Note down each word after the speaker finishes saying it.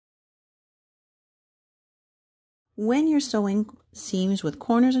When you're sewing seams with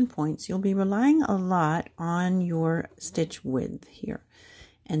corners and points, you'll be relying a lot on your stitch width here.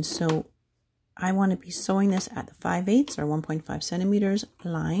 And so I want to be sewing this at the 5/8 or 1.5 centimeters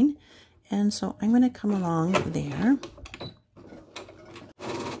line. And so I'm going to come along there.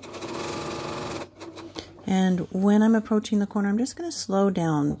 And when I'm approaching the corner, I'm just going to slow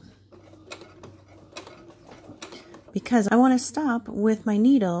down because I want to stop with my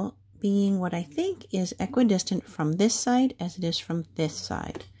needle being what I think is equidistant from this side as it is from this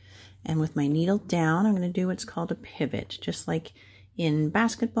side. And with my needle down, I'm going to do what's called a pivot, just like in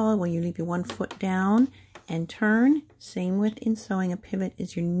basketball where you leave your one foot down and turn. Same with in sewing, a pivot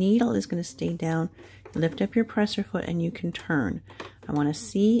is your needle is going to stay down, lift up your presser foot, and you can turn. I want to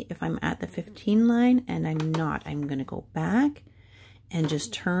see if I'm at the 15 line, and I'm not. I'm going to go back and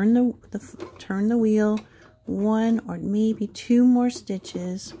just turn the wheel 1 or maybe 2 more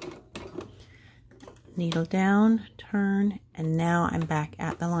stitches. Needle down, turn, and now I'm back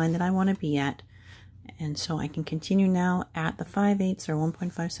at the line that I want to be at. And so I can continue now at the 5/8 or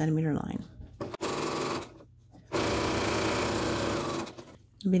 1.5 centimeter line.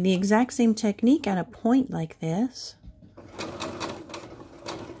 It'll be the exact same technique at a point like this.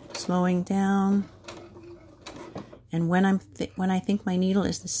 Slowing down. And when I think my needle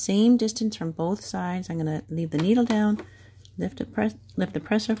is the same distance from both sides, I'm going to leave the needle down, lift the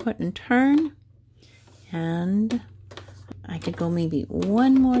presser foot and turn. And I could go maybe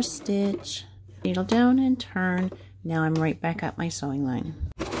 1 more stitch, needle down and turn. Now I'm right back at my sewing line.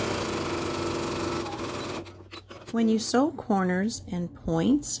 When you sew corners and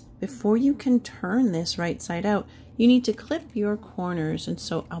points, before you can turn this right side out, you need to clip your corners. And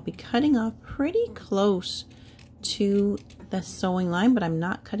so I'll be cutting off pretty close to the sewing line, but I'm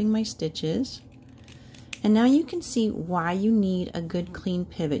not cutting my stitches. And now you can see why you need a good clean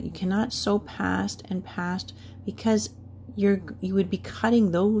pivot. You cannot sew past and past because you would be cutting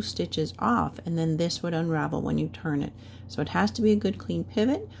those stitches off, and then this would unravel when you turn it. So it has to be a good clean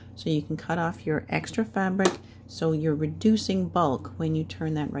pivot so you can cut off your extra fabric, so you're reducing bulk when you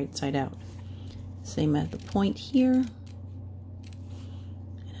turn that right side out. Same at the point here. And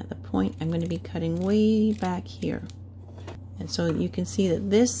at the point, I'm going to be cutting way back here. And so you can see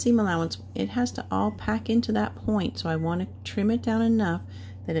that this seam allowance, it has to all pack into that point. So I want to trim it down enough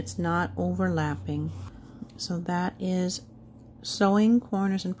that it's not overlapping. So that is sewing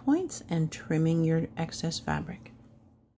corners and points and trimming your excess fabric.